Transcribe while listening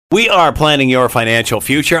We are planning your financial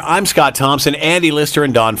future. I'm Scott Thompson. Andy Lister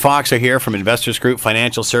and Don Fox are here from Investors Group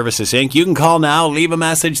Financial Services, Inc. You can call now, leave a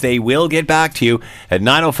message. They will get back to you at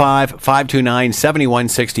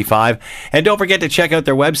 905-529-7165. And don't forget to check out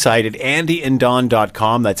their website at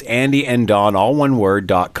andyanddon.com. That's andyanddon, all one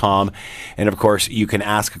word, .com. And, of course, you can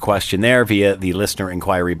ask a question there via the listener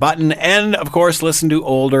inquiry button. And, of course, listen to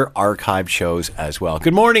older archived shows as well.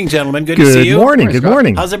 Good morning, gentlemen. Good to see you. Good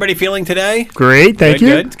morning. How's everybody feeling today? Great, thank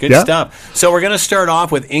you. Good stuff. So we're going to start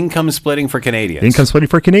off with income splitting for Canadians. Income splitting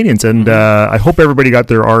for Canadians, and I hope everybody got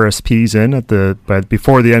their RSPs in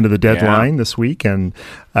before the end of the deadline this week. And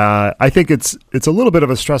I think it's a little bit of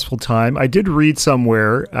a stressful time. I did read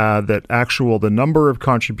somewhere that the number of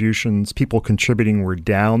contributions people contributing were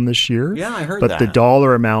down this year. Yeah, I heard but that. The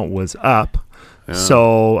dollar amount was up. Yeah.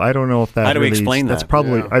 So I don't know if that. How do we explain that? That's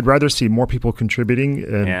probably. Yeah. I'd rather see more people contributing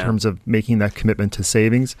in terms of making that commitment to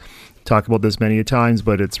savings. Talk about this many times,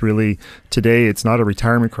 but it's really today. It's not a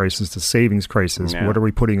retirement crisis; it's a savings crisis. Yeah. What are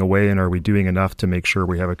we putting away, and are we doing enough to make sure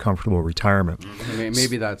we have a comfortable retirement?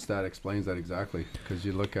 Maybe that explains that exactly, because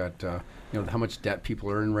you look at how much debt people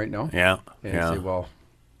are in right now. Yeah, and say, well,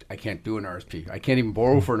 I can't do an RSP. I can't even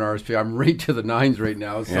borrow for an RSP. I'm right to the nines right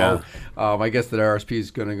now. So I guess that RSP is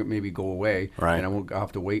going to maybe go away. Right. And I won't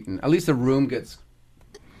have to wait. And at least the room gets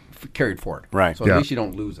carried forward. Right. So at least you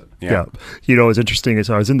don't lose it. Yeah. It's interesting.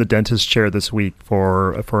 I was in the dentist chair this week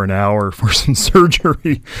for an hour for some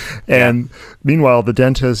surgery. And meanwhile, the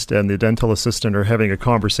dentist and the dental assistant are having a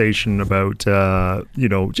conversation about,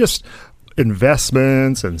 just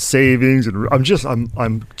investments and savings, and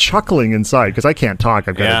I'm chuckling inside because I can't talk.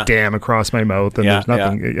 I've got a dam across my mouth, and there's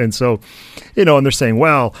nothing. And so, and they're saying,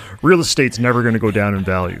 well, real estate's never going to go down in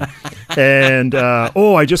value, and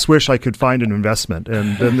I just wish I could find an investment.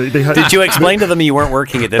 And then they had, did you explain to them you weren't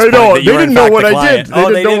working at this point? No, they didn't know what I did. They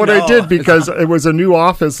didn't know what I did because it was a new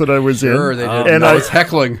office that I was in. Sure, they did. And I was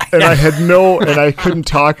heckling, and I had and I couldn't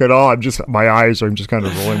talk at all. I'm just kind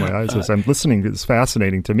of rolling my eyes as I'm listening. It's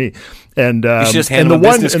fascinating to me. And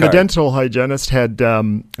the dental hygienist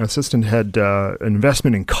assistant had an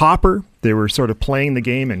investment in copper. They were sort of playing the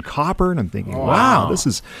game in copper, and I'm thinking, wow, this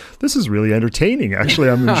is really entertaining. Actually,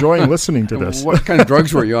 I'm enjoying listening to this. What kind of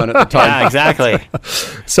drugs were you on at the time? Yeah, exactly.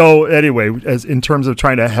 So anyway, as in terms of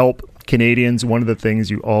trying to help Canadians, one of the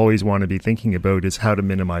things you always want to be thinking about is how to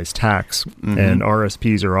minimize tax, and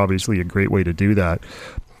RSPs are obviously a great way to do that.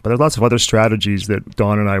 But there's lots of other strategies that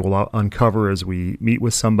Don and I will uncover as we meet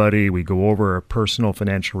with somebody. We go over a personal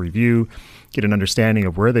financial review, get an understanding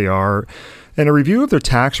of where they are, and a review of their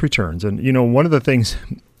tax returns. And one of the things,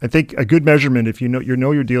 I think, a good measurement, if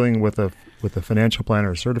you're dealing with a financial planner,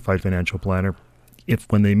 a certified financial planner,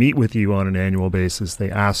 if when they meet with you on an annual basis, they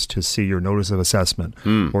ask to see your notice of assessment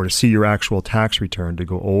or to see your actual tax return, to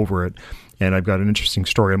go over it. And I've got an interesting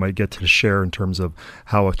story I might get to share in terms of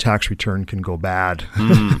how a tax return can go bad,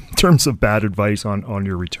 in terms of bad advice on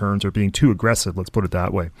your returns or being too aggressive. Let's put it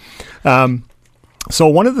that way. So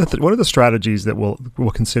one of the strategies that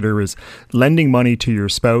we'll consider is lending money to your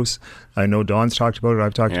spouse. I know Don's talked about it,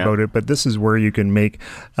 I've talked about it, but this is where you can make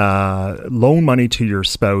loan money to your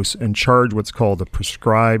spouse and charge what's called a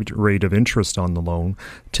prescribed rate of interest on the loan.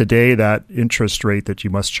 Today, that interest rate that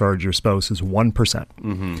you must charge your spouse is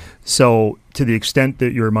 1%. So to the extent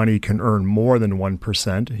that your money can earn more than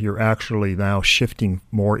 1%, you're actually now shifting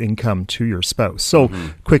more income to your spouse. So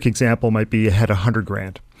quick example might be you had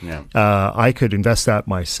 $100,000. Yeah. I could invest that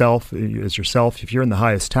myself as yourself. If you're in the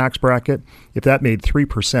highest tax bracket, if that made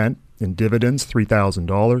 3% in dividends,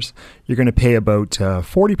 $3,000, you're going to pay about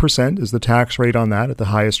 40% is the tax rate on that at the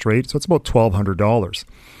highest rate. So it's about $1,200.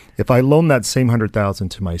 If I loan that same $100,000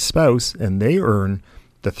 to my spouse and they earn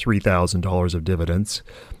the $3,000 of dividends,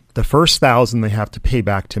 the first $1,000 they have to pay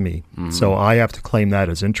back to me. So I have to claim that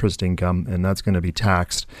as interest income, and that's going to be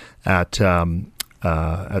taxed at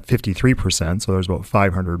 53%, so there's about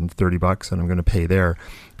 $530, and I'm going to pay there.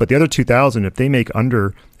 But the other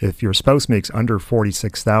 $2,000, if your spouse makes under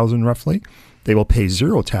 $46,000 roughly, they will pay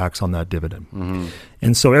zero tax on that dividend.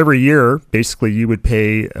 And so every year, basically, you would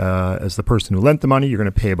pay as the person who lent the money, you're going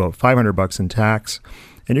to pay about $500 in tax,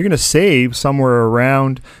 and you're going to save somewhere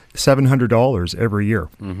around $700 every year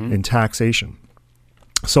in taxation.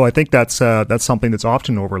 So I think that's something that's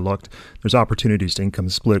often overlooked. There's opportunities to income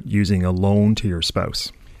split using a loan to your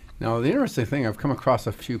spouse. Now, the interesting thing, I've come across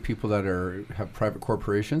a few people that have private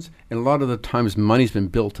corporations, and a lot of the times money's been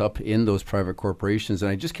built up in those private corporations.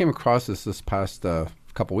 And I just came across this past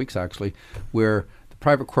couple weeks, actually, where the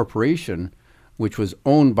private corporation, which was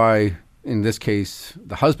owned by, in this case,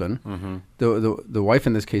 the husband, the wife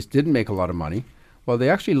in this case didn't make a lot of money, Well, they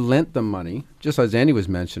actually lent the money, just as Andy was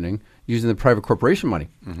mentioning, using the private corporation money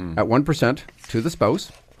at 1% to the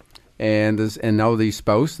spouse. And now the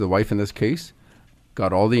spouse, the wife in this case,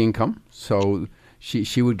 got all the income. So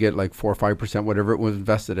she would get like 4 or 5%, whatever it was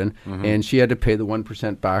invested in. And she had to pay the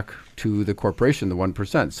 1% back to the corporation, the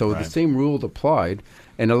 1%. So the same rule applied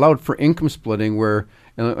and allowed for income splitting where,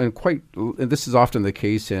 and this is often the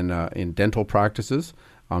case in dental practices,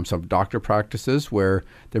 some doctor practices where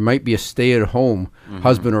there might be a stay-at-home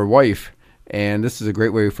husband or wife. And this is a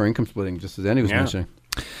great way for income splitting, just as Andy was mentioning.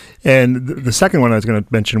 And the second one I was going to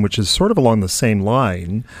mention, which is sort of along the same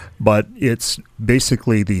line, but it's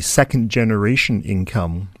basically the second generation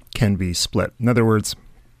income can be split. In other words,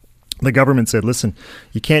 the government said, listen,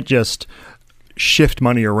 you can't just shift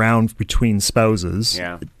money around between spouses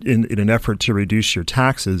in an effort to reduce your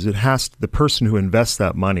taxes. The person who invests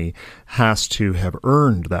that money has to have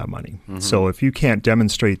earned that money. So if you can't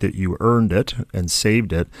demonstrate that you earned it and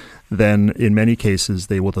saved it, then in many cases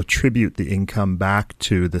they will attribute the income back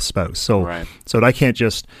to the spouse. So I can't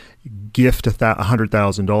just gift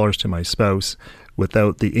 $100,000 to my spouse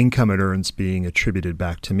without the income it earns being attributed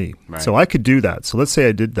back to me. So I could do that. So let's say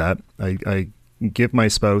I did that. I give my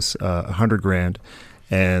spouse $100,000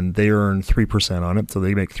 and they earn 3% on it, so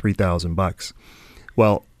they make $3,000.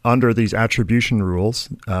 Well, under these attribution rules,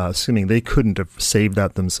 assuming they couldn't have saved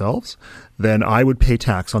that themselves, then I would pay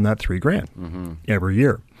tax on that $3,000 every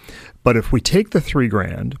year. But if we take the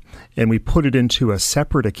 $3,000 and we put it into a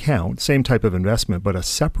separate account, same type of investment, but a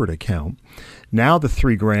separate account, now the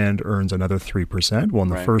 $3,000 earns another 3%. Well, in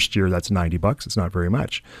the first year, that's $90. It's not very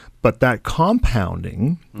much. But that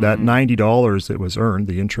compounding, that $90 that was earned,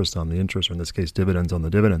 the interest on the interest, or in this case, dividends on the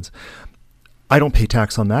dividends, I don't pay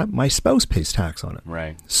tax on that. My spouse pays tax on it.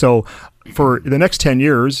 So for the next 10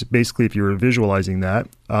 years, basically, if you were visualizing that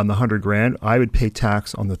on the $100,000, I would pay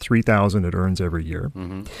tax on the $3,000 it earns every year.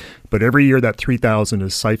 But every year that $3,000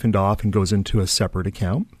 is siphoned off and goes into a separate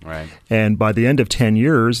account. And by the end of 10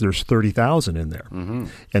 years, there's $30,000 in there.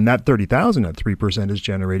 And that $30,000 at 3% is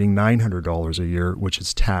generating $900 a year, which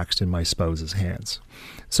is taxed in my spouse's hands.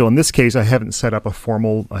 So in this case, I haven't set up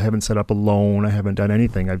a loan, I haven't done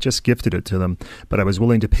anything. I've just gifted it to them, but I was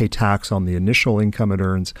willing to pay tax on the initial income it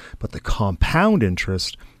earns, but the compound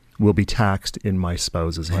interest will be taxed in my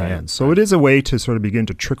spouse's hands. So it is a way to sort of begin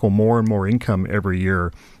to trickle more and more income every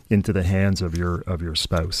year into the hands of your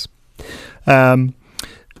spouse. Another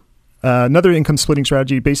income splitting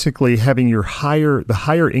strategy, basically having the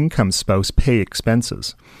higher income spouse pay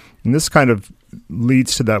expenses. And this kind of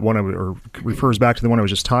leads to that one, or refers back to the one I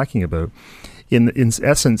was just talking about. In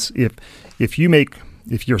essence, if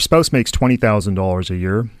your spouse makes $20,000 a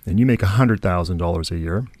year and you make $100,000 a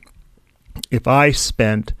year, if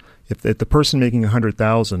the person making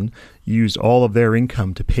 $100,000 used all of their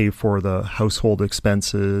income to pay for the household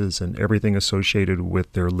expenses and everything associated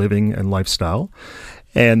with their living and lifestyle,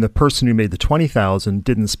 and the person who made the $20,000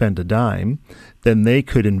 didn't spend a dime, then they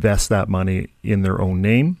could invest that money in their own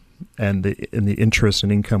name, and the interest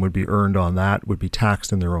and income would be earned on that would be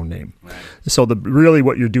taxed in their own name. So really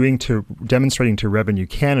what you're doing demonstrating to Revenue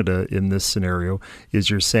Canada in this scenario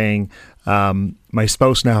is you're saying, my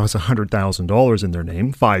spouse now has $100,000 in their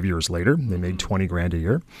name 5 years later. They made $20,000 a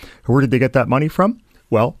year. Where did they get that money from?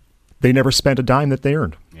 Well, they never spent a dime that they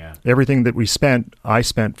earned. Everything that I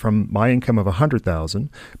spent from my income of $100,000,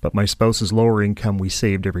 but my spouse's lower income, we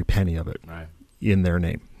saved every penny of it in their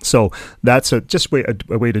name. So that's a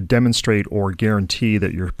way to demonstrate or guarantee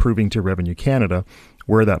that you're proving to Revenue Canada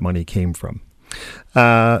where that money came from.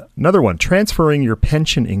 Another one, transferring your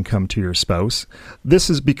pension income to your spouse. This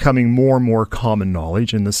is becoming more and more common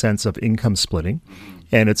knowledge in the sense of income splitting,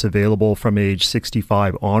 and it's available from age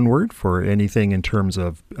 65 onward for anything in terms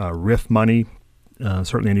of RIF money,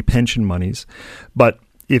 certainly any pension monies. But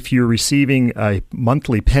if you're receiving a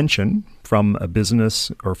monthly pension from a business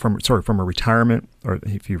or from a retirement, or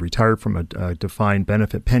if you retired from a defined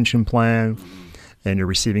benefit pension plan and you're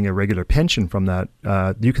receiving a regular pension from that,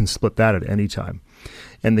 you can split that at any time.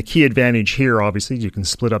 And the key advantage here, obviously, you can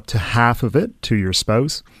split up to half of it to your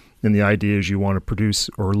spouse. And the idea is you want to produce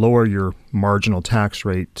or lower your marginal tax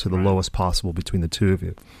rate to the lowest possible between the two of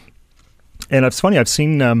you. And it's funny, I've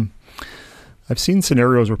seen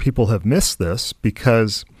scenarios where people have missed this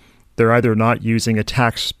because they're either not using a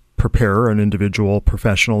tax preparer, an individual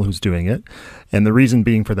professional who's doing it. And the reason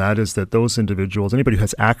being for that is that those individuals, anybody who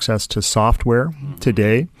has access to software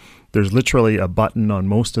today, there's literally a button on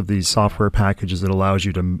most of these software packages that allows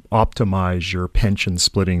you to optimize your pension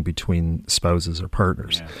splitting between spouses or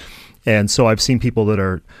partners. And so I've seen people that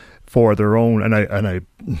are for their own, and I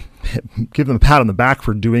give them a pat on the back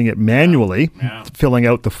for doing it manually, filling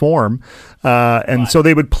out the form. So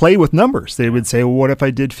they would play with numbers. They would say, well, what if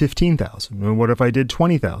I did 15,000? Or what if I did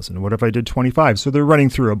 20,000? What if I did 25? So they're running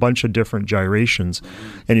through a bunch of different gyrations.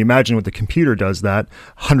 And you imagine what the computer does that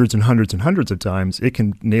hundreds and hundreds and hundreds of times, it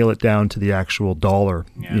can nail it down to the actual dollar,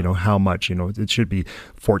 how much, it should be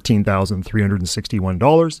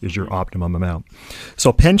 $14,361 is your optimum amount.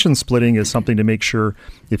 So pension splitting is something to make sure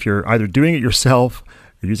if you're either doing it yourself,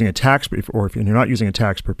 you're using a tax, or if you're not using a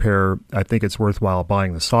tax preparer, I think it's worthwhile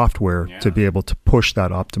buying the software to be able to push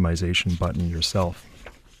that optimization button yourself.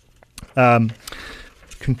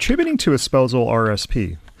 Contributing to a spousal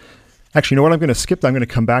RSP. Actually, you know what? I'm going to skip. I'm going to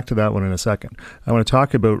come back to that one in a second. I want to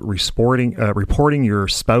talk about reporting your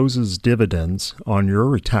spouse's dividends on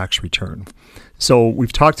your tax return. So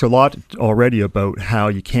we've talked a lot already about how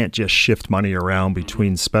you can't just shift money around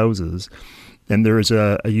between spouses. And there is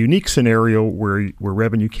a unique scenario where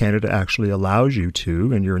Revenue Canada actually allows you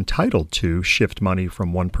to, and you're entitled to, shift money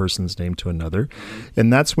from one person's name to another.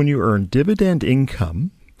 And that's when you earn dividend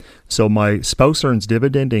income. So my spouse earns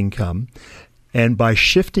dividend income. And by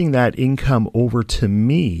shifting that income over to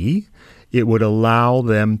me, it would allow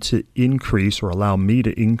them to increase, or allow me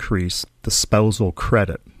to increase, the spousal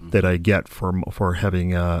credit that I get for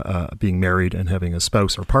having being married and having a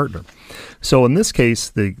spouse or partner. So in this case,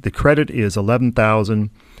 the credit is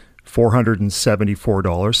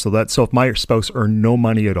 $11,474. So if my spouse earned no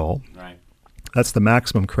money at all, Right. That's the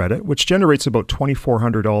maximum credit, which generates about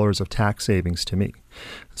 $2,400 of tax savings to me.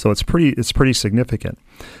 So it's pretty significant.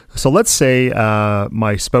 So let's say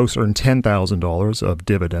my spouse earned $10,000 of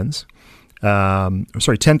dividends.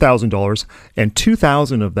 $10,000, and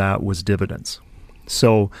 $2,000 of that was dividends.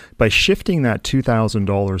 So by shifting that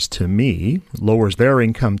 $2,000 to me, lowers their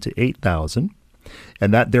income to $8,000,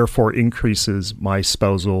 and that therefore increases my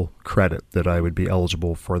spousal credit that I would be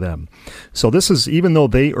eligible for them. So this is, even though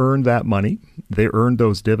they earned that money, they earned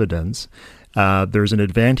those dividends, there's an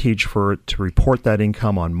advantage for it to report that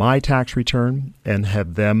income on my tax return and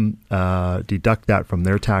have them deduct that from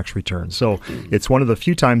their tax return. So it's one of the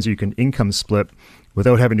few times you can income split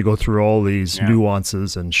without having to go through all these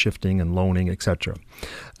nuances and shifting and loaning, etc.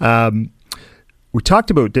 We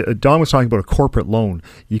talked about, Don was talking about a corporate loan.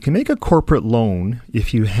 You can make a corporate loan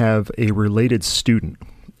if you have a related student.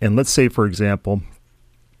 And let's say, for example,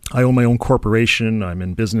 I own my own corporation, I'm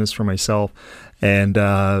in business for myself, and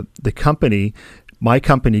my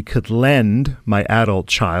company could lend my adult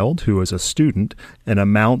child, who is a student, an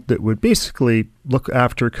amount that would basically look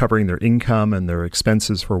after covering their income and their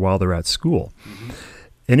expenses for while they're at school. Mm-hmm.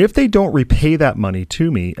 And if they don't repay that money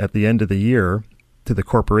to me at the end of the year, to the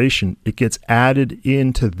corporation, it gets added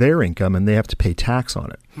into their income and they have to pay tax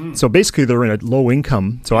on it. So basically they're in a low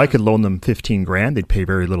income. So I could loan them $15,000. They'd pay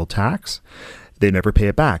very little tax. They never pay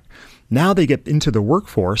it back. Now they get into the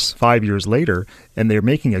workforce 5 years later and they're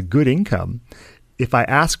making a good income. If I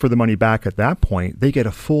ask for the money back at that point, they get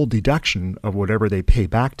a full deduction of whatever they pay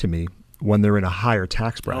back to me when they're in a higher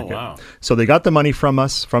tax bracket. Oh, wow. So they got the money from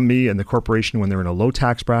me and the corporation when they're in a low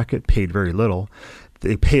tax bracket, paid very little.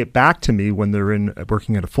 They pay it back to me when they're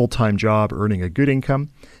working at a full-time job, earning a good income.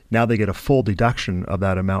 Now they get a full deduction of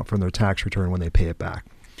that amount from their tax return when they pay it back.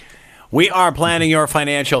 We are planning your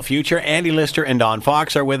financial future. Andy Lister and Don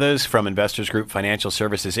Fox are with us from Investors Group Financial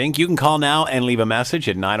Services, Inc. You can call now and leave a message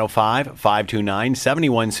at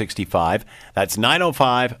 905-529-7165. That's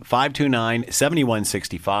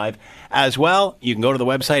 905-529-7165. As well, you can go to the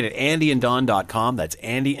website at andyanddon.com. That's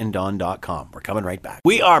andyanddon.com. We're coming right back.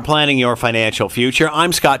 We are planning your financial future.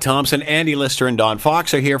 I'm Scott Thompson. Andy Lister and Don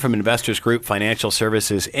Fox are here from Investors Group Financial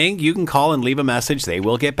Services, Inc. You can call and leave a message. They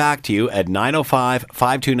will get back to you at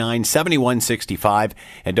 905-529-7165. 7165.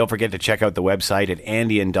 And don't forget to check out the website at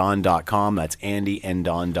andyanddon.com. That's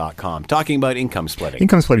andyanddon.com. Talking about income splitting.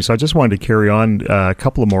 Income splitting. So I just wanted to carry on a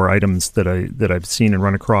couple of more items that I've seen and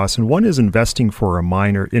run across. And one is investing for a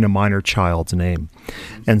minor child's name.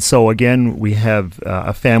 And so again, we have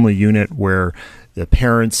a family unit where the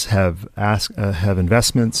parents have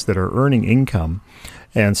investments that are earning income.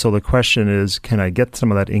 And so the question is, can I get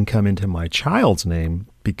some of that income into my child's name?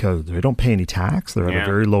 Because they don't pay any tax. They're at a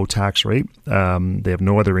very low tax rate. They have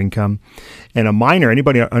no other income. And a minor,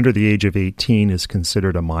 anybody under the age of 18 is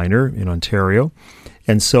considered a minor in Ontario.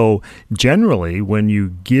 And so generally, when you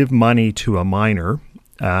give money to a minor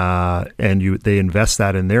and they invest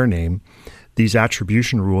that in their name, these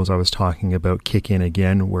attribution rules I was talking about kick in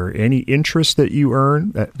again, where any interest that you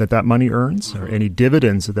earn, that money earns, or any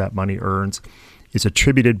dividends that money earns, is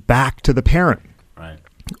attributed back to the parent. Right.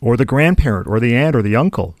 Or the grandparent, or the aunt, or the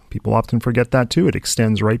uncle. People often forget that too. It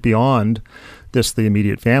extends right beyond the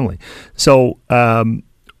immediate family. So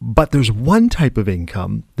But there's one type of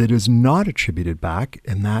income that is not attributed back,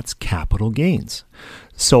 and that's capital gains.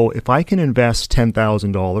 So if I can invest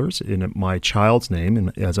 $10,000 in my child's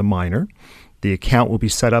name as a minor, the account will be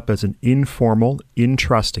set up as an informal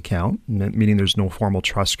in-trust account, meaning there's no formal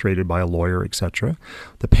trust created by a lawyer, etc.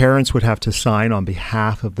 The parents would have to sign on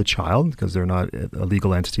behalf of the child because they're not a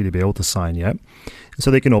legal entity to be able to sign yet. And so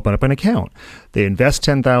they can open up an account. They invest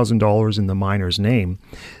 $10,000 in the minor's name.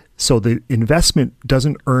 So the investment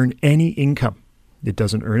doesn't earn any income. It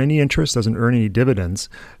doesn't earn any interest, doesn't earn any dividends.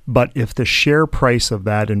 But if the share price of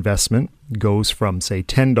that investment goes from, say,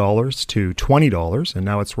 $10 to $20, and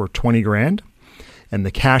now it's worth 20 grand, and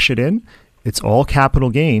they cash it in, it's all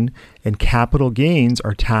capital gain, and capital gains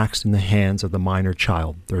are taxed in the hands of the minor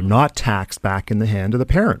child. They're not taxed back in the hand of the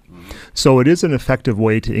parent. So it is an effective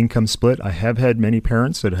way to income split. I have had many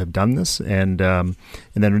parents that have done this, and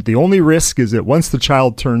then the only risk is that once the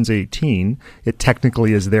child turns 18, it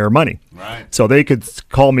technically is their money. Right. So they could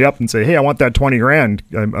call me up and say, hey, I want that 20 grand.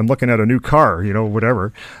 I'm looking at a new car,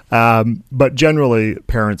 whatever. But generally,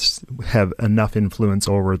 parents have enough influence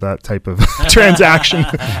over that type of transaction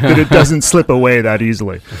that it doesn't slip away that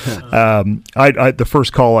easily. The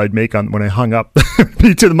first call I'd make when I hung up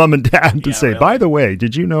be to the mom and dad to say, really? By the way,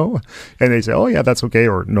 did you know? And they say, oh yeah, that's okay.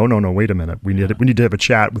 Or no, wait a minute. We need to have a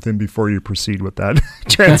chat with him before you proceed with that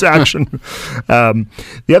transaction.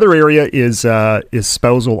 The other area is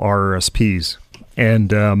spousal RRSPs.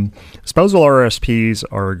 And spousal RRSPs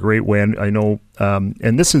are a great way. I know,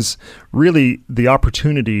 and this is really the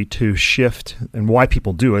opportunity to shift, and why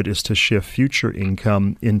people do it is to shift future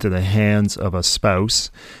income into the hands of a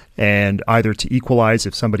spouse, and either to equalize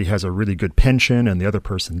if somebody has a really good pension and the other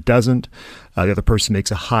person doesn't, the other person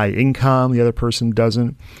makes a high income, the other person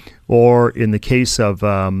doesn't, or in the case of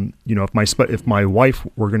if my wife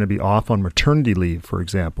were going to be off on maternity leave, for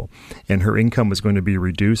example, and her income was going to be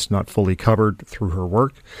reduced, not fully covered through her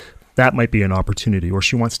work, that might be an opportunity. Or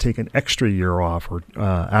she wants to take an extra year off or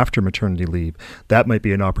after maternity leave, that might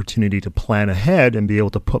be an opportunity to plan ahead and be able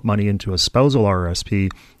to put money into a spousal RRSP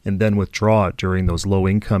and then withdraw it during those low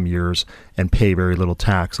income years and pay very little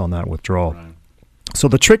tax on that withdrawal. Right. So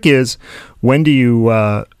the trick is, when do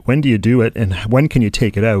you do it, and when can you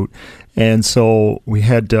take it out? And so we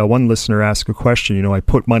had one listener ask a question. I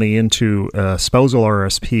put money into a spousal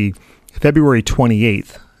RRSP February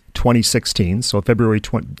 28th, 2016. So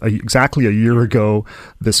exactly a year ago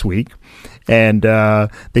this week, and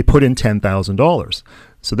they put in $10,000.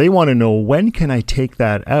 So they want to know, when can I take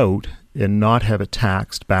that out and not have it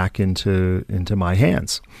taxed back into my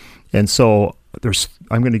hands? And so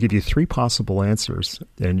I'm going to give you three possible answers,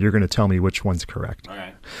 and you're going to tell me which one's correct. All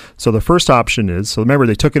right. So the first option is, so remember,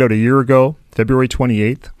 they took it out a year ago, February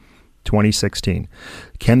 28th, 2016.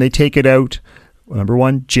 Can they take it out, number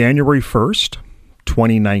one, January 1st,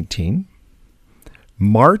 2019,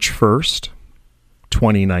 March 1st,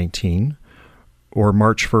 2019, or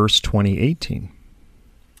March 1st, 2018?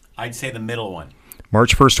 I'd say the middle one.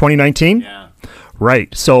 March 1st, 2019? Yeah.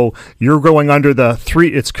 Right. So you're going under the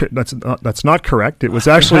three. That's not correct. It was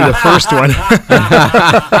actually the first one.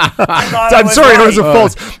 I'm sorry, it was a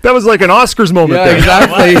false. That was like an Oscars moment there.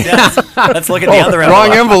 Exactly. Let's look at the other envelope.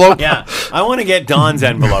 Wrong envelope. Yeah. I want to get Don's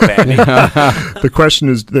envelope, Andy.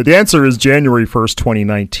 The answer is January 1st,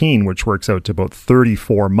 2019, which works out to about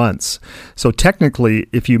 34 months. So technically,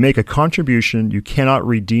 if you make a contribution, you cannot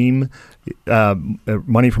redeem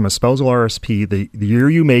money from a spousal RSP the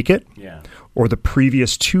year you make it. Yeah. Or the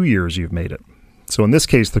previous 2 years you've made it. So in this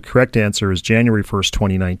case, the correct answer is January 1st,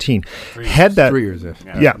 2019. 3 years.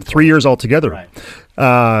 Yeah, 3 years altogether. Right.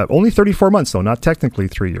 Only 34 months, though, not technically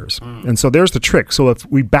 3 years. And so there's the trick. So if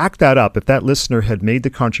we back that up, if that listener had made the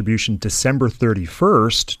contribution December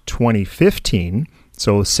 31st, 2015,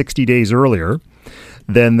 so 60 days earlier,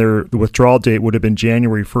 then the withdrawal date would have been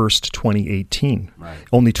January 1st, 2018. Right.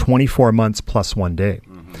 Only 24 months plus 1 day.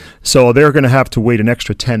 So they're going to have to wait an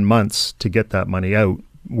extra 10 months to get that money out,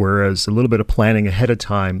 whereas a little bit of planning ahead of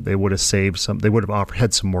time, they would have saved some. They would have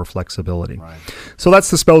had some more flexibility. Right. So that's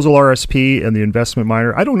the spousal RSP and the investment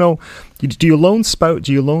minor. I don't know. Do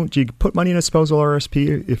you put money in a spousal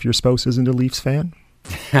RSP if your spouse isn't a Leafs fan?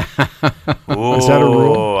 Ooh, is that a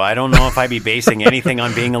rule? I don't know if I'd be basing anything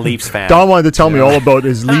on being a Leafs fan. Don wanted to tell me all about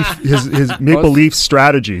his Maple Leaf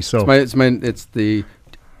strategy. So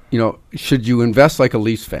should you invest like a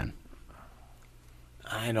Leafs fan?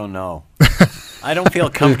 I don't know. I don't feel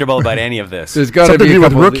comfortable about any of this. There's got to something be to do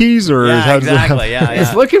with rookies, or yeah, exactly. Yeah,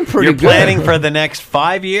 it's looking pretty You're good. You're planning for the next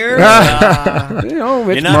 5 years.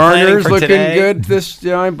 Mitch Marner's looking good this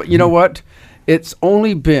time, but you know what? It's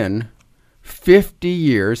only been 50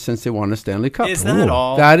 years since they won a Stanley Cup. Is that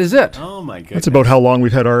all? That is it. Oh my goodness. That's about how long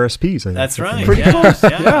we've had RSPs. I think. That's right. Pretty yeah. close.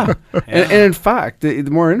 Yeah. And in fact, the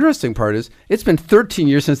more interesting part is it's been 13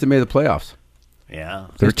 years since they made the playoffs. Yeah.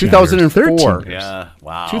 It was 13 2004. years. 13 years. Yeah.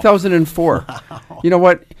 Wow. 2004. You know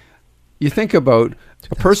what? You think about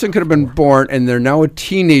a person could have been born and they're now a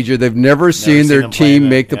teenager. They've never seen their them play team in it.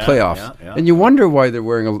 make the Yeah, playoffs. yeah. And you wonder why they're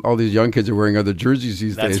wearing, all these young kids are wearing other jerseys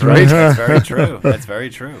these That's days, right. right? That's very true. That's very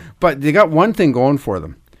true. But they got one thing going for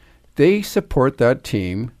them. They support that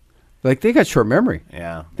team. Like, they got short memory.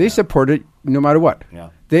 Yeah. They support it no matter what. Yeah.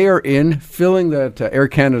 They are in filling that Air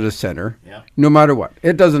Canada Center Yeah. no matter what.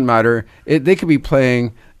 It doesn't matter. They could be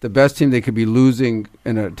playing the best team. They could be losing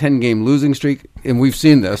in a 10-game losing streak, and we've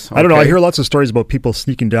seen this. I don't know. I okay? hear lots of stories about people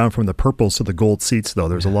sneaking down from the purples to the gold seats, though.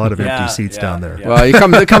 There's a lot of Yeah, empty seats yeah, down there. yeah. Well, they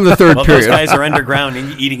come the third Well, those period. guys are underground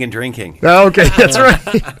eating and drinking. Oh, okay, that's right.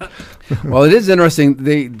 Well, it is interesting.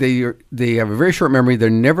 They have a very short memory. They're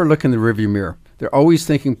never looking in the rearview mirror. They're always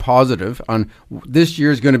thinking positive on this year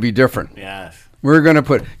is going to be different. Yes. We're going to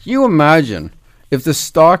put. Can you imagine if the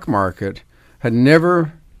stock market had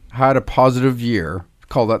never had a positive year,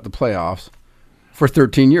 call that the playoffs, for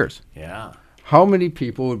 13 years? Yeah. How many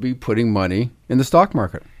people would be putting money in the stock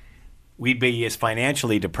market? We'd be as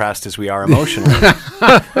financially depressed as we are emotionally.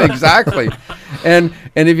 Exactly. And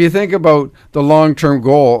if you think about the long-term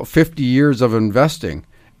goal, 50 years of investing,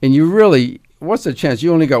 and you really, what's the chance?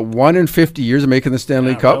 You only got 1 in 50 years of making the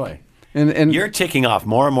Stanley Yeah, Cup. really. And You're ticking off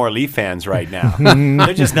more and more Leaf fans right now.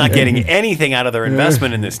 They're just not getting anything out of their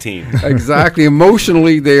investment in this team. exactly.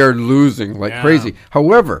 Emotionally, they are losing like Yeah. crazy.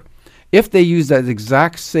 However, if they use that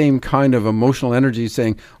exact same kind of emotional energy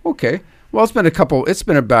saying, okay, well, it's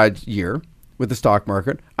been a bad year with the stock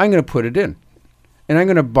market. I'm going to put it in and I'm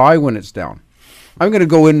going to buy when it's down. I'm going to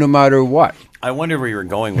go in no matter what. I wonder where you're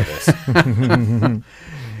going with this.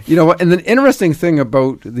 You know what? And the interesting thing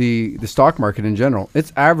about the stock market in general,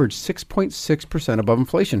 it's averaged 6.6% above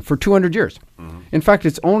inflation for 200 years. Mm-hmm. In fact,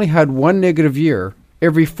 it's only had one negative year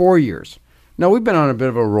every 4 years. Now, we've been on a bit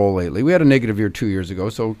of a roll lately. We had a negative year 2 years ago.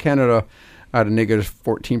 So Canada had a negative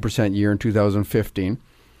 14% year in 2015.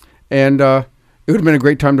 And it would have been a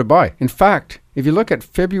great time to buy. In fact, if you look at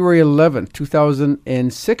February 11th,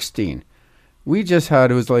 2016, we just had,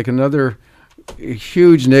 it was like another a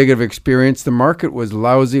huge negative experience. The market was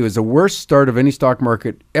lousy. It was the worst start of any stock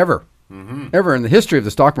market ever in the history of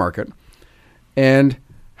the stock market. And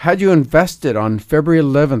had you invested on February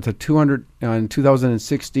 11th of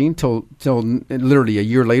 2016 till literally a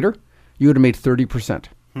year later, you would have made 30%.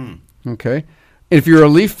 Okay. If you're a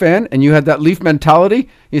Leaf fan and you had that Leaf mentality,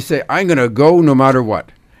 you say, I'm going to go no matter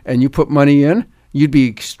what. And you put money in, you'd be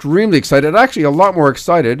extremely excited, actually a lot more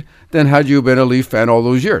excited than had you been a Leaf fan all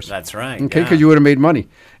those years. That's right. Okay, yeah. because you would have made money.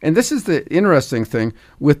 And this is the interesting thing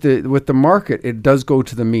with the market. It does go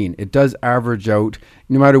to the mean. It does average out.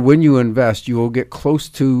 No matter when you invest, you will get close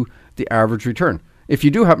to the average return. If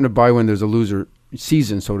you do happen to buy when there's a loser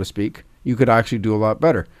season, so to speak, you could actually do a lot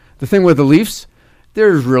better. The thing with the Leafs,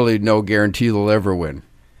 there's really no guarantee they'll ever win.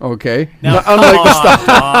 Okay? Now, Unlike the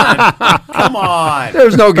stock. Come on.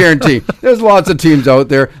 There's no guarantee. There's lots of teams out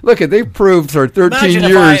there. Look, they've proved for 13 Imagine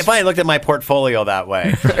years. if I looked at my portfolio that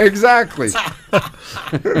way. Exactly. So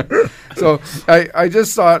I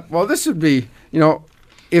just thought, well, this would be,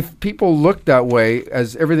 if people looked that way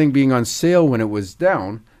as everything being on sale when it was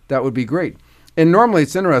down, that would be great. And normally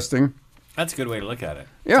it's interesting. That's a good way to look at it.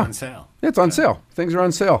 Yeah. It's on sale. It's on sale. Things are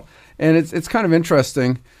on sale. And it's kind of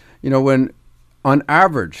interesting, when on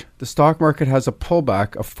average, the stock market has a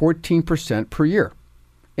pullback of 14% per year.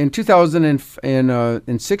 In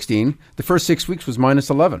 2016, the first 6 weeks was minus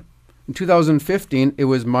 11. In 2015, it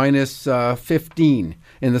was minus 15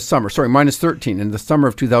 in the summer. Sorry, minus 13 in the summer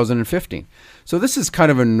of 2015. So this is kind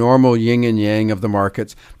of a normal yin and yang of the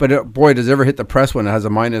markets. But boy, does it ever hit the press when it has a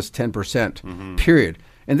minus 10%, period.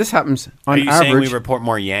 And this happens on Are you average. saying we report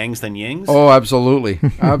more yangs than yings? Oh, absolutely.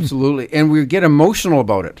 Absolutely. And we get emotional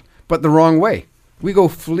about it, but the wrong way. We go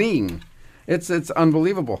fleeing. It's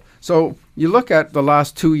unbelievable. So you look at the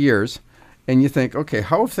last 2 years and you think, okay,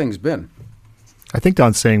 how have things been? I think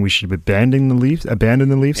Don's saying we should abandon the Leafs at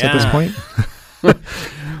this point.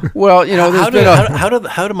 Well,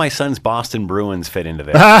 how do my son's Boston Bruins fit into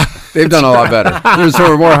this? they've done a lot better. There's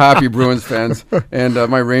some more happy Bruins fans, and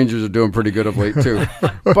my Rangers are doing pretty good of late too.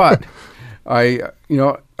 But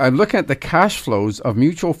I'm looking at the cash flows of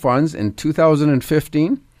mutual funds in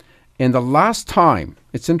 2015, and the last time,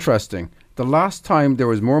 it's interesting, the last time there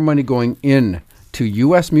was more money going in to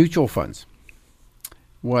U.S. mutual funds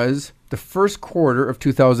was the first quarter of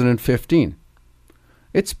 2015.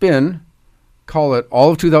 It's been, call it all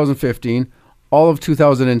of 2015, all of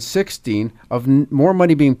 2016 of more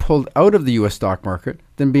money being pulled out of the U.S. stock market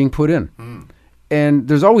than being put in. And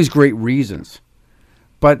there's always great reasons,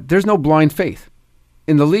 but there's no blind faith.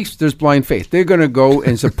 In the Leafs, there's blind faith. They're going to go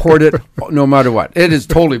and support it no matter what. It is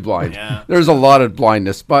totally blind. Yeah. There's a lot of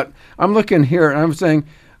blindness. But I'm looking here and I'm saying,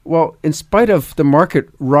 well, in spite of the market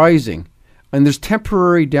rising, and there's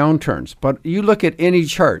temporary downturns, but you look at any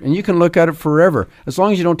chart, and you can look at it forever, as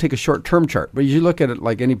long as you don't take a short-term chart, but you look at it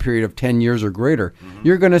like any period of 10 years or greater,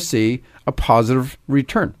 you're going to see a positive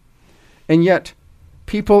return. And yet,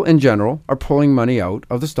 people in general are pulling money out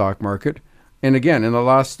of the stock market. And again, in the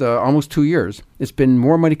last almost 2 years, it's been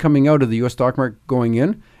more money coming out of the U.S. stock market going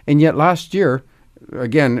in. And yet last year,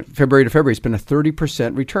 again, February to February, it's been a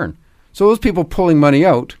 30% return. So those people pulling money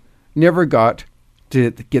out never got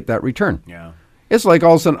to get that return. Yeah. It's like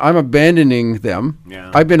all of a sudden I'm abandoning them. Yeah.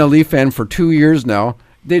 I've been a Leaf fan for 2 years now.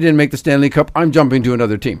 They didn't make the Stanley Cup. I'm jumping to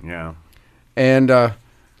another team. Yeah. And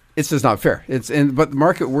it's just not fair. But the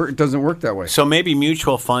market doesn't work that way. So maybe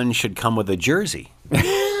mutual funds should come with a jersey.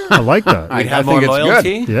 I like that. We'd I have think more it's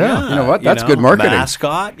loyalty. good. Yeah. You know what? That's good marketing.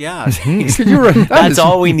 Mascot. Yeah. That That's is-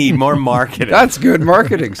 all we need. More marketing. That's good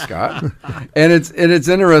marketing, Scott. And it's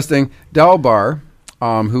interesting. Dalbar,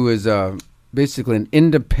 who is basically an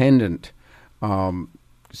independent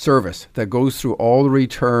service that goes through all the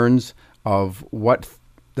returns of what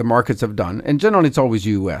the markets have done, and generally it's always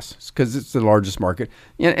U.S. because it's the largest market,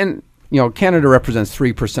 and Canada represents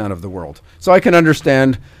 3% of the world. So I can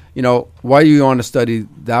understand, why you want to study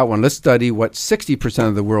that one. Let's study what 60%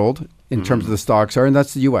 of the world in terms of the stocks are, and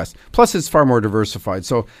that's the U.S. Plus, it's far more diversified.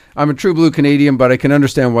 So I'm a true blue Canadian, but I can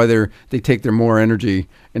understand why they take their more energy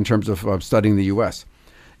in terms of studying the U.S.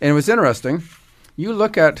 And what's interesting, you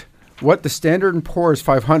look at what the Standard & Poor's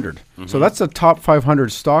 500, so that's the top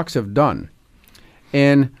 500 stocks have done.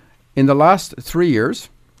 And in the last 3 years,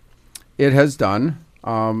 it has done,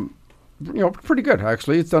 pretty good,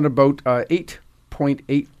 actually. It's done about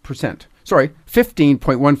 8.8%. Sorry,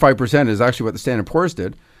 15.15% is actually what the Standard & Poor's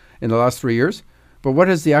did in the last 3 years. But what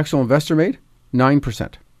has the actual investor made?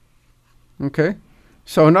 9%. Okay?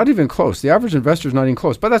 So not even close. The average investor is not even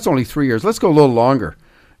close. But that's only 3 years. Let's go a little longer.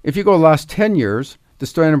 If you go the last 10 years, the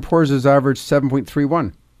Standard & Poor's has averaged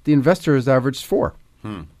 7.31. The investor has averaged 4.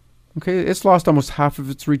 Okay, it's lost almost half of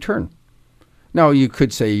its return. Now, you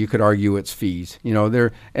could argue it's fees.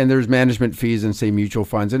 There's management fees in, say, mutual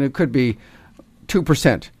funds, and it could be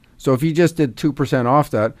 2%. So if you just did 2% off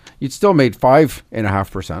that, you'd still made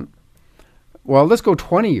 5.5%. Well, let's go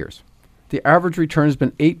 20 years. The average return has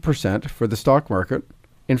been 8% for the stock market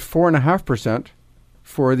and 4.5%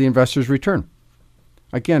 for the investor's return.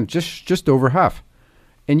 Again, just over half.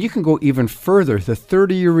 And you can go even further. The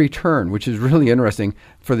 30-year return, which is really interesting,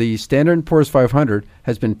 for the Standard & Poor's 500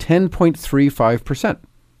 has been 10.35%. I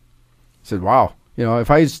said, wow.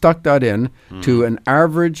 If I had stuck that in to an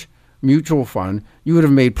average mutual fund, you would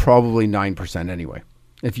have made probably 9% anyway.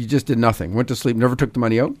 If you just did nothing, went to sleep, never took the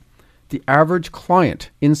money out. The average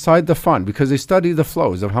client inside the fund, because they study the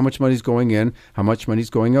flows of how much money is going in, how much money is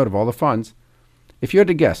going out of all the funds. If you had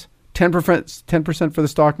to guess, 10% for the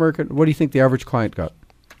stock market, what do you think the average client got?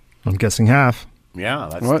 I'm guessing half. Yeah,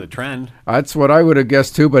 that's What? the trend. That's what I would have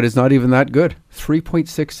guessed too, but it's not even that good.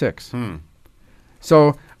 3.66.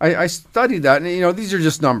 So I studied that, and these are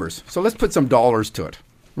just numbers. So let's put some dollars to it.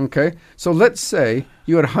 Okay? So let's say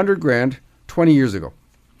you had $100,000 20 years ago,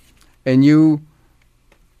 and you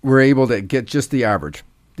were able to get just the average.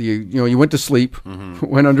 You went to sleep,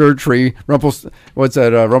 went under a tree,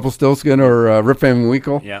 Rumpelstiltskin or Rip Van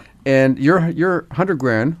Winkle, Yeah. and your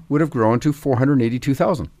 $100,000 would have grown to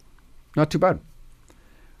 $482,000. Not too bad.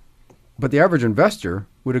 But the average investor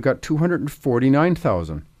would have got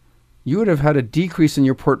 $249,000. You would have had a decrease in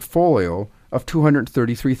your portfolio of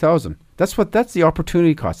 $233,000. That's the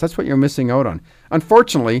opportunity cost. That's what you're missing out on.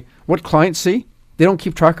 Unfortunately, what clients see, they don't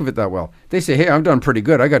keep track of it that well. They say, "Hey, I've done pretty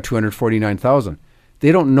good. I got $249,000."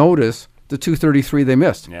 They don't notice the $233 they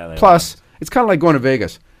missed. Yeah, Plus, it's kind of like going to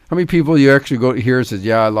Vegas. How many people you actually go hear and says,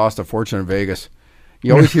 "Yeah, I lost a fortune in Vegas"?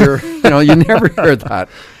 You always hear, you never hear that.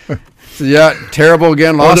 So yeah, terrible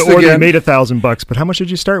again, lost Or they again. made $1,000, but how much did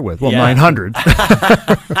you start with? Well, Yeah. 900.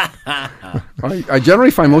 I generally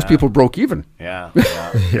find most people broke even. Yeah.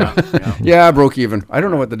 Yeah, broke even. I don't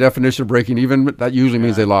know what the definition of breaking even, but that usually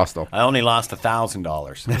means they lost though. I only lost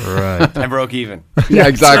 $1,000. Right. I broke even. Yeah,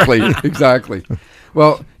 exactly. Exactly.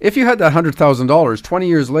 Well, if you had that $100,000, 20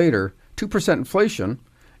 years later, 2% inflation,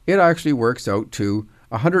 it actually works out to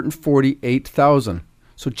 $148,000.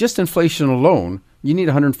 So just inflation alone, you need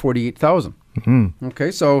 $148,000.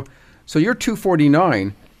 Okay, so your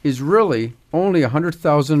 $249 is really only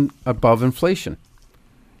 $100,000 above inflation.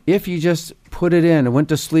 If you just put it in and went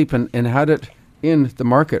to sleep and had it in the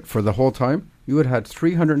market for the whole time, you would have had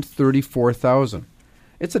 $334,000.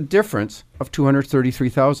 It's a difference of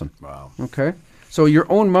 $233,000. Wow. Okay? So your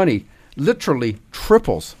own money literally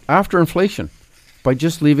triples after inflation by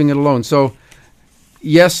just leaving it alone. So,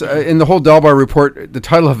 yes, in the whole Dalbar report, the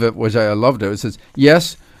title of it was, I loved it. It says,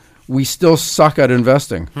 yes, we still suck at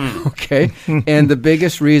investing. Okay? And the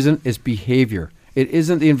biggest reason is behavior. It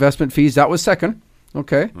isn't the investment fees. That was second.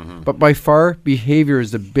 Okay? But by far, behavior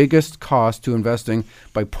is the biggest cost to investing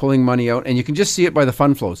by pulling money out. And you can just see it by the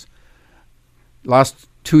fund flows. Last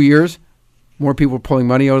 2 years, more people are pulling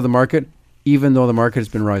money out of the market, even though the market has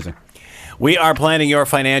been rising. We are planning your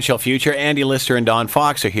financial future. Andy Lister and Don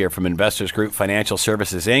Fox are here from Investors Group Financial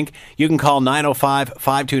Services, Inc. You can call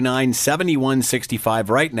 905-529-7165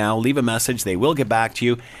 right now. Leave a message. They will get back to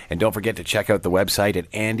you. And don't forget to check out the website at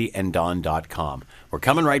andyanddon.com. We're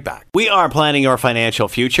coming right back. We are planning your financial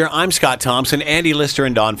future. I'm Scott Thompson. Andy Lister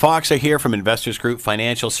and Don Fox are here from Investors Group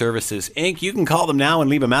Financial Services, Inc. You can call them now and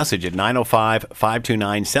leave a message at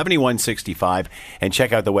 905-529-7165 and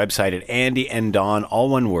check out the website at andyanddon, all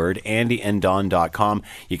one word, andyanddon.com.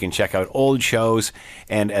 You can check out old shows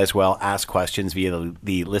and as well ask questions via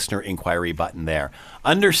the listener inquiry button there.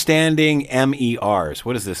 Understanding MERs.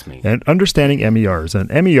 What does this mean? And understanding MERs. And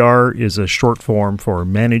MER is a short form for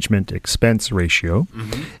Management Expense Ratio.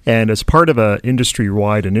 And as part of an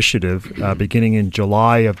industry-wide initiative beginning in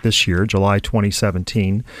July of this year, July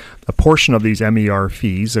 2017, a portion of these MER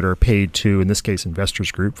fees that are paid to, in this case,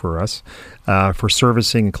 Investors Group for us, for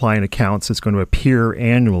servicing client accounts is going to appear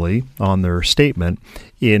annually on their statement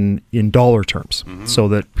in dollar terms, so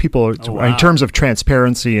that people, in terms of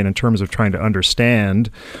transparency and in terms of trying to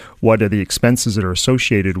understand what are the expenses that are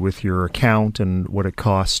associated with your account and what it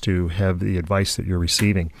costs to have the advice that you're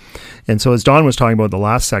receiving. And so as Don was talking about in the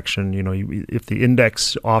last section, if the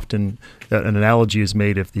index often, an analogy is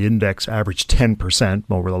made, if the index averaged 10%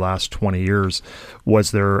 over the last 20 years, was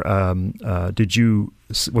some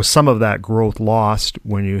of that growth lost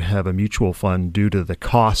when you have a mutual fund due to the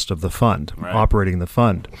cost of the fund, operating the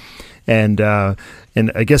fund? And I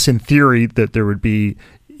guess in theory that there would be,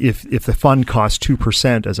 if the fund costs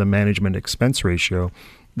 2% as a management expense ratio,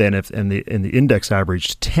 then if the index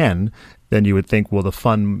averaged 10, then you would think, well, the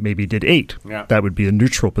fund maybe did 8. Yeah. That would be a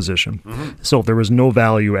neutral position. So if there was no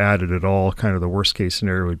value added at all, kind of the worst case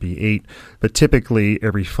scenario would be 8. But typically,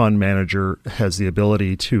 every fund manager has the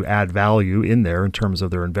ability to add value in there in terms of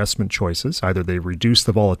their investment choices. Either they reduce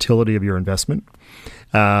the volatility of your investment,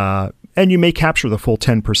 and you may capture the full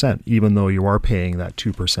 10%, even though you are paying that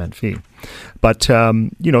 2% fee. But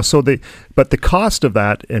but the cost of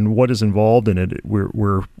that and what is involved in it,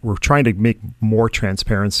 we're trying to make more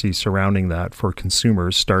transparency surrounding that for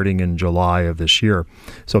consumers starting in July of this year.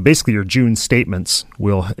 So basically, your June statements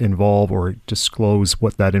will involve or disclose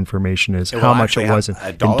what that information is, how much it was in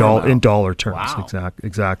dollar terms. Wow.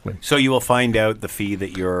 Exactly. So you will find out the fee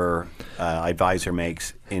that your advisor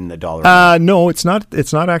makes in the dollar. No, it's not.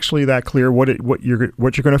 It's not actually that clear. What you're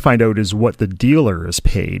going to find out is what the dealer is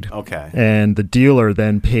paid. Okay. And the dealer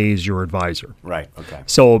then pays your advisor. Right. Okay.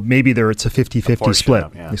 So maybe it's a 50-50 split,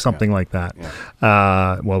 something like that.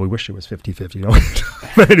 Yeah. Well, we wish it was 50-50.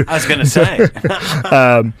 I was going to say.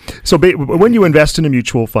 So when you invest in a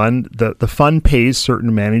mutual fund, the fund pays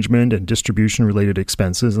certain management and distribution related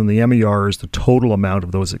expenses, and the MER is the total amount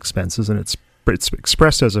of those expenses, and it's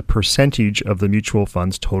expressed as a percentage of the mutual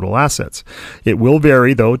fund's total assets. It will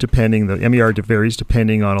vary, though, the MER varies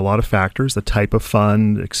depending on a lot of factors, the type of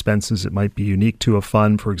fund, expenses. It might be unique to a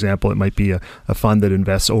fund. For example, it might be a fund that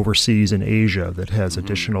invests overseas in Asia that has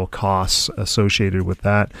additional costs associated with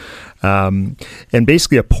that. And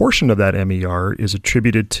basically, a portion of that MER is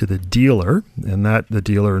attributed to the dealer, and that the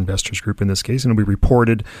dealer Investors Group in this case, and it'll be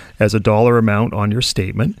reported as a dollar amount on your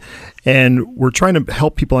statement. And we're trying to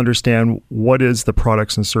help people understand what is the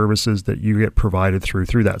products and services that you get provided through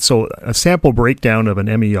that. So a sample breakdown of an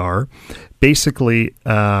MER, basically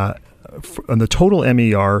on the total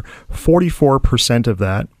MER, 44% of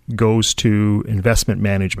that goes to investment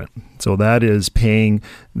management. So that is paying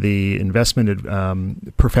the investment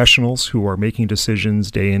professionals who are making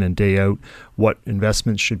decisions day in and day out, what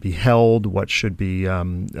investments should be held, what should be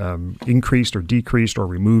increased or decreased or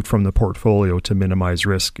removed from the portfolio to minimize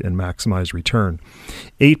risk and maximize return.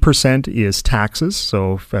 8% is taxes,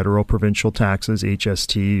 so federal, provincial taxes,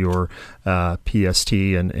 HST or PST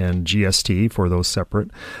and GST for those separate.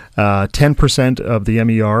 10% of the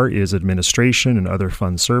MER is administration and other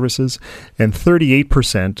fund services. services, and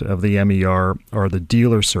 38% of the MER are the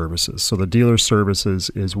dealer services. So the dealer services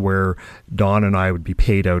is where Don and I would be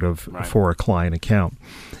paid out of for a client account.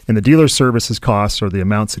 And the dealer services costs are the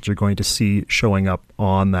amounts that you're going to see showing up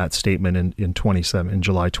on that statement in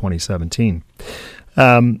July 2017.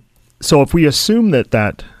 So if we assume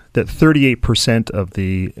that 38% of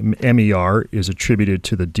the MER is attributed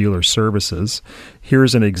to the dealer services,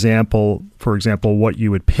 here's an example, for example, what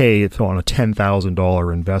you would pay on a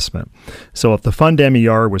 $10,000 investment. So if the fund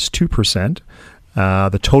MER was 2%,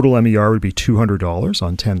 the total MER would be $200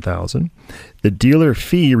 on $10,000. The dealer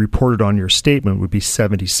fee reported on your statement would be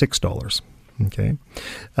 $76. Okay.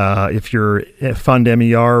 If your fund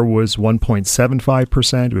MER was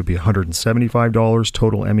 1.75%, it would be $175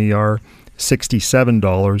 total MER.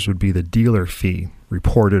 $67 would be the dealer fee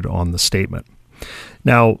reported on the statement.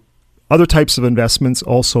 Now, other types of investments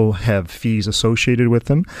also have fees associated with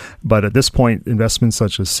them, but at this point, investments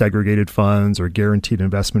such as segregated funds or guaranteed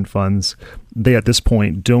investment funds, they at this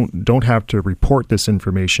point don't have to report this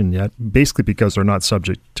information yet, basically because they're not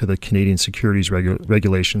subject to the Canadian securities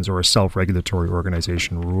regulations or a self-regulatory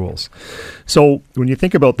organization rules. So when you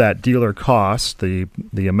think about that dealer cost, the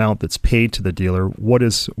amount that's paid to the dealer, what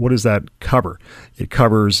does that cover? It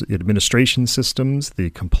covers administration systems, the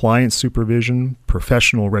compliance supervision,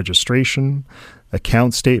 professional registration,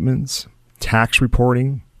 account statements, tax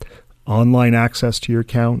reporting, online access to your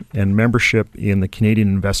account, and membership in the Canadian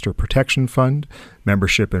Investor Protection Fund,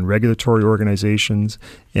 membership in regulatory organizations,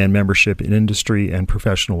 and membership in industry and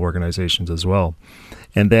professional organizations as well.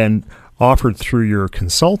 And then offered through your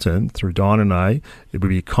consultant, through Don and I, it would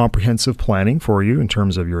be comprehensive planning for you in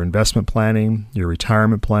terms of your investment planning, your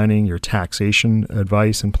retirement planning, your taxation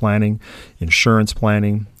advice and planning, insurance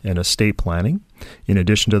planning, and estate planning. In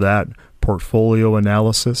addition to that, portfolio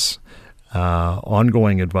analysis,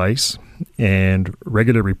 ongoing advice, and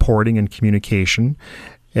regular reporting and communication,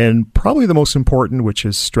 and probably the most important, which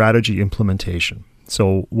is strategy implementation.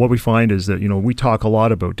 So what we find is that, we talk a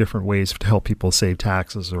lot about different ways to help people save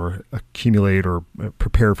taxes or accumulate or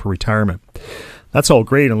prepare for retirement. That's all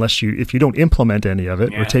great if you don't implement any of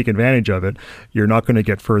it or take advantage of it, you're not going to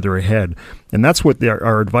get further ahead. And that's what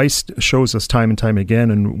our advice shows us time and time again.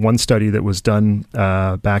 And one study that was done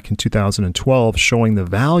back in 2012 showing the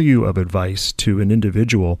value of advice to an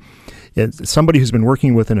individual. Somebody who's been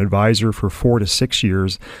working with an advisor for 4 to 6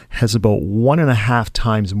 years has about 1.5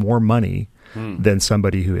 times more money than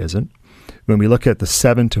somebody who isn't. When we look at the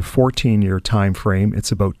 7 to 14 year time frame,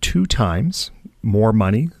 it's about 2 times more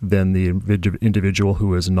money than the individual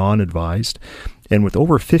who is non-advised. And with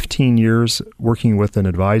over 15 years working with an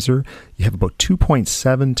advisor, you have about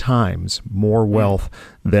 2.7 times more wealth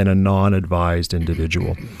than a non-advised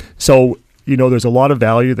individual. So, there's a lot of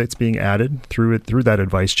value that's being added through that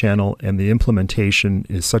advice channel, and the implementation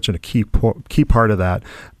is such a key part of that.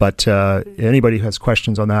 But anybody who has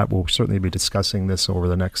questions on that, we'll certainly be discussing this over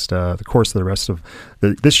the course of the rest of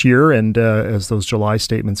this year. And as those July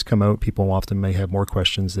statements come out, people often may have more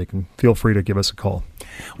questions. They can feel free to give us a call.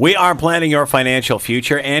 We are planning your financial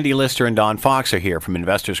future. Andy Lister and Don Fox are here from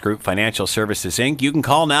Investors Group Financial Services, Inc. You can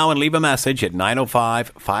call now and leave a message at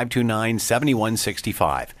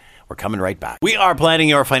 905-529-7165. We're coming right back. We are planning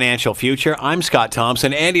your financial future. I'm Scott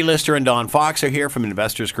Thompson. Andy Lister and Don Fox are here from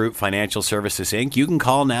Investors Group Financial Services, Inc. You can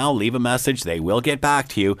call now, leave a message. They will get back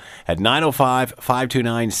to you at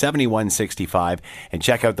 905-529-7165, and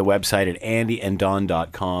check out the website at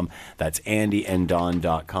andyanddon.com. That's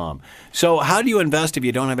andyanddon.com. So how do you invest if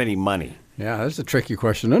you don't have any money? Yeah, that's a tricky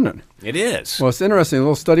question, isn't it? It is. Well, it's interesting. A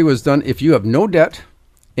little study was done. If you have no debt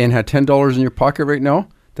and had $10 in your pocket right now,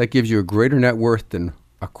 that gives you a greater net worth than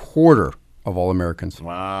a quarter of all Americans.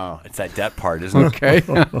 Wow. It's that debt part, isn't it? Okay.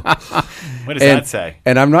 What does that say?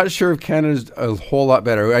 And I'm not sure if Canada's a whole lot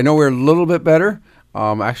better. I know we're a little bit better.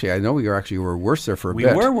 Actually, I know we were worse there for a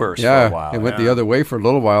bit. We were worse for a while. It went the other way for a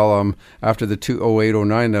little while. After the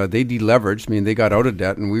 2008-09, they deleveraged. I mean, they got out of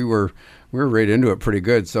debt, and we were right into it pretty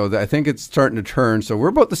good. So I think it's starting to turn. So we're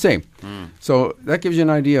about the same. So that gives you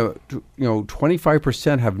an idea.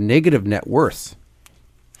 25% have negative net worth.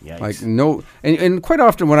 Yikes. Like and quite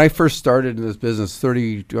often when I first started in this business,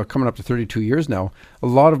 coming up to 32 years now, a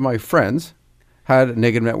lot of my friends had a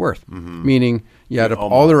negative net worth, meaning you add up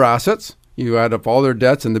all their assets, you add up all their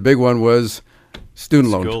debts, and the big one was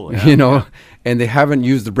student loans, and they haven't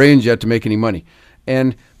used the brains yet to make any money.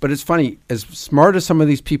 But it's funny, as smart as some of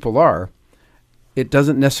these people are, it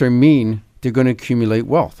doesn't necessarily mean they're going to accumulate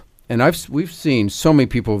wealth. And we've seen so many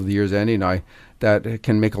people over the years, Andy and I, that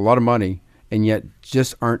can make a lot of money and yet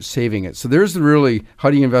just aren't saving it. So there's really, how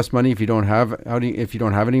do you invest money if you don't have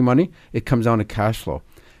any money? It comes down to cash flow.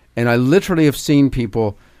 And I literally have seen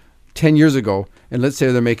people 10 years ago, and let's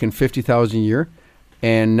say they're making $50,000 a year,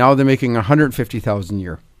 and now they're making $150,000 a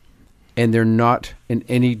year, and they're not in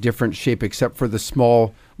any different shape except for the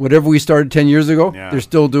small, whatever we started 10 years ago, they're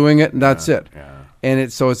still doing it, and that's it. Yeah. And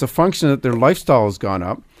it's a function that their lifestyle has gone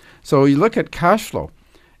up. So you look at cash flow,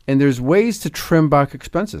 and there's ways to trim back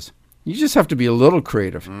expenses. You just have to be a little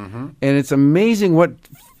creative. And it's amazing what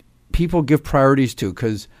people give priorities to,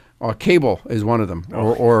 because cable is one of them,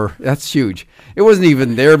 or that's huge. It wasn't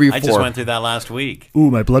even there before. I just went through that last week.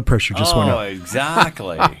 Ooh, my blood pressure just went up. Oh,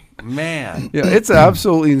 exactly. Man. Yeah, it's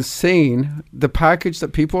absolutely insane, the package that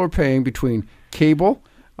people are paying between cable,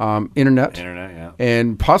 internet, yeah.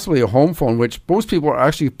 and possibly a home phone, which most people are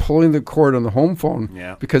actually pulling the cord on the home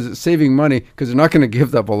phone because it's saving money, because they're not going to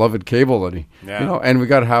give that beloved cable any. Yeah. And we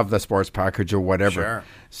got to have the sports package or whatever. Sure.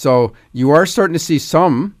 So you are starting to see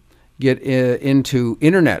some get into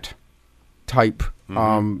internet type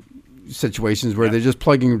situations where they're just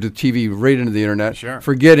plugging the TV right into the internet,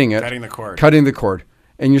 forgetting it, cutting the cord.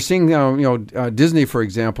 And you're seeing, Disney, for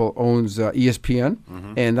example, owns ESPN,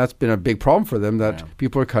 and that's been a big problem for them that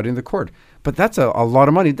people are cutting the cord. But that's a lot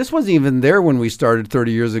of money. This wasn't even there when we started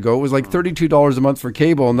 30 years ago. It was like $32 a month for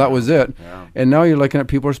cable, and that was it. Yeah. And now you're looking at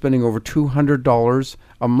people are spending over $200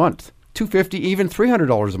 a month, $250, even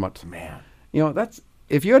 $300 a month. Man, that's,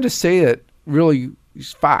 if you had to say it really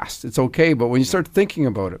fast, it's okay. But when you start thinking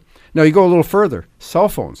about it, now you go a little further, cell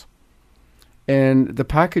phones. And the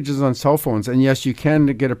packages on cell phones, and yes, you can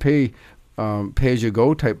get a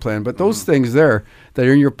pay-as-you-go type plan, but those things there that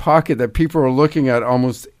are in your pocket that people are looking at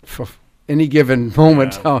almost any given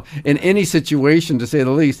moment in any situation, to say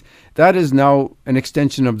the least, that is now an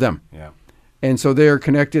extension of them. Yeah. And so they are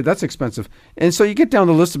connected. That's expensive. And so you get down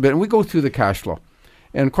the list a bit, and we go through the cash flow.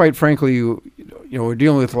 And quite frankly, we're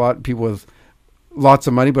dealing with a lot of people with lots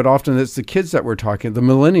of money, but often it's the kids that we're talking, the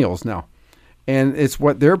millennials now. And it's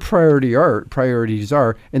what their priorities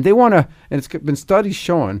are. And they want to, and it's been studies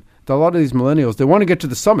showing that a lot of these millennials, they want to get to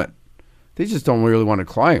the summit. They just don't really want to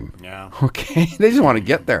climb. Yeah. Okay. They just want to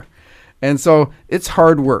get there. And so it's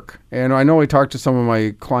hard work. And I know I talked to some of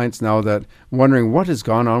my clients now that wondering what has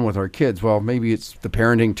gone on with our kids. Well, maybe it's the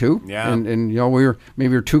parenting too. Yeah. And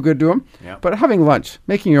we're too good to them. Yeah. But having lunch,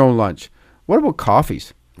 making your own lunch. What about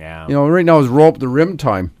coffees? Yeah. Right now is roll up the rim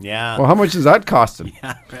time. Yeah. Well, how much is that costing?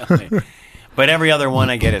 Yeah, really. But every other one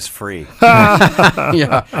I get is free.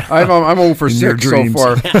 Yeah, I'm 0 for 6 so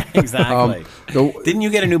far. Yeah, exactly. Didn't you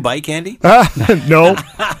get a new bike, Andy? No.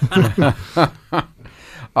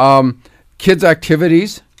 Kids'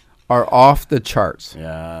 activities are off the charts.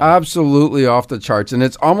 Yeah. Absolutely off the charts. And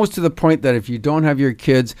it's almost to the point that if you don't have your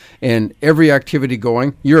kids in every activity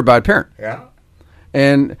going, you're a bad parent. Yeah.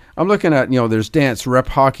 And I'm looking at, there's dance, rep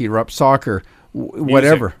hockey, rep soccer,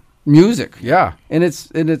 whatever. Music, yeah. And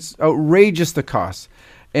it's outrageous, the cost.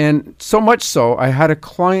 And so much so, I had a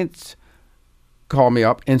client call me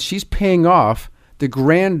up, and she's paying off the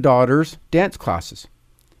granddaughter's dance classes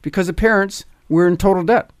because the parents were in total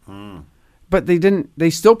debt. But they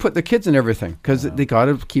still put the kids in everything because they got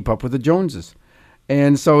to keep up with the Joneses.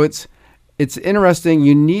 And so it's interesting.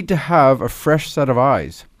 You need to have a fresh set of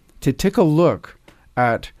eyes to take a look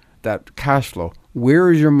at that cash flow.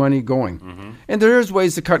 Where is your money going? And there's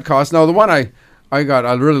ways to cut costs. Now, the one I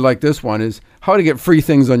really like this one, is how to get free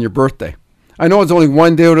things on your birthday. I know it's only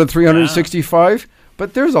one day out of 365,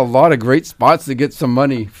 but there's a lot of great spots to get some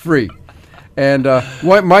money free. And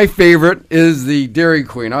my favorite is the Dairy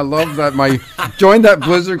Queen. I love that. Join that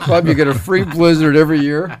Blizzard Club. You get a free Blizzard every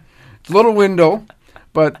year. It's a little window.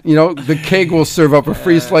 But, the keg will serve up a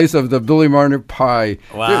free slice of the Billy Marner pie.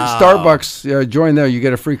 Wow. Starbucks, join there. You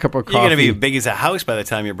get a free cup of coffee. You're going to be as big as a house by the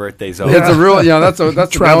time your birthday's over. It's a real,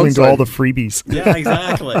 that's traveling to all the freebies. Yeah,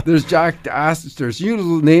 exactly. There's Jack Astor's.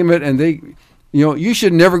 You name it, and they, you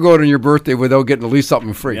should never go out on your birthday without getting at least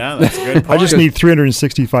something free. Yeah, that's a good point. I just need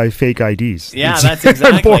 365 fake IDs. Yeah, that's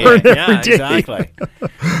exactly it. Yeah, exactly.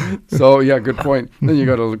 So, yeah, good point. Then you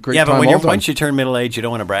got a great time. Yeah, but once you turn middle age, you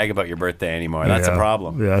don't want to brag about your birthday anymore. That's a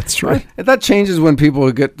problem. Yeah, that's true. And that changes when people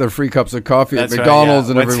get their free cups of coffee at McDonald's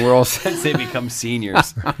and everywhere else. Once they become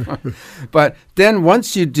seniors. But then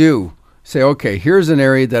once you do say, okay, here's an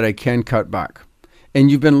area that I can cut back, and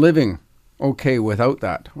you've been living okay without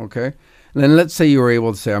that, okay? And then let's say you were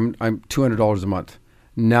able to say, I'm $200 a month.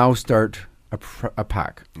 Now start a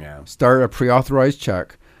pack. Yeah. Start a pre-authorized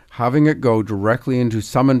check, having it go directly into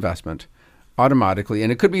some investment automatically.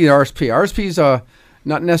 And it could be RSP. RSPs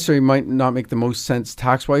not necessarily might not make the most sense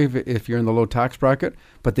tax-wise if you're in the low tax bracket,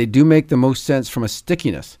 but they do make the most sense from a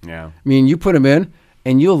stickiness. Yeah. I mean, you put them in,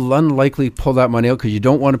 and you'll unlikely pull that money out because you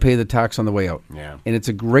don't want to pay the tax on the way out. Yeah. And it's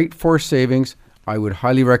a great forced savings. I would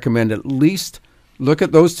highly recommend at least look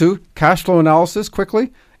at those two, cash flow analysis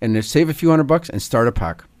quickly, and then save a few $100 and start a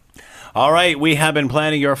pack. All right, we have been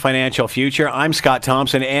planning your financial future. I'm Scott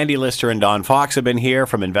Thompson. Andy Lister and Don Fox have been here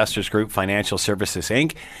from Investors Group Financial Services,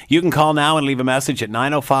 Inc. You can call now and leave a message at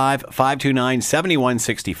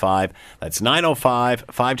 905-529-7165. That's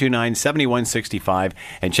 905-529-7165.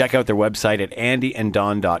 And check out their website at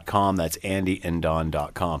andyanddon.com. That's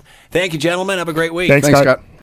andyanddon.com. Thank you, gentlemen. Have a great week. Thanks, Scott. Scott.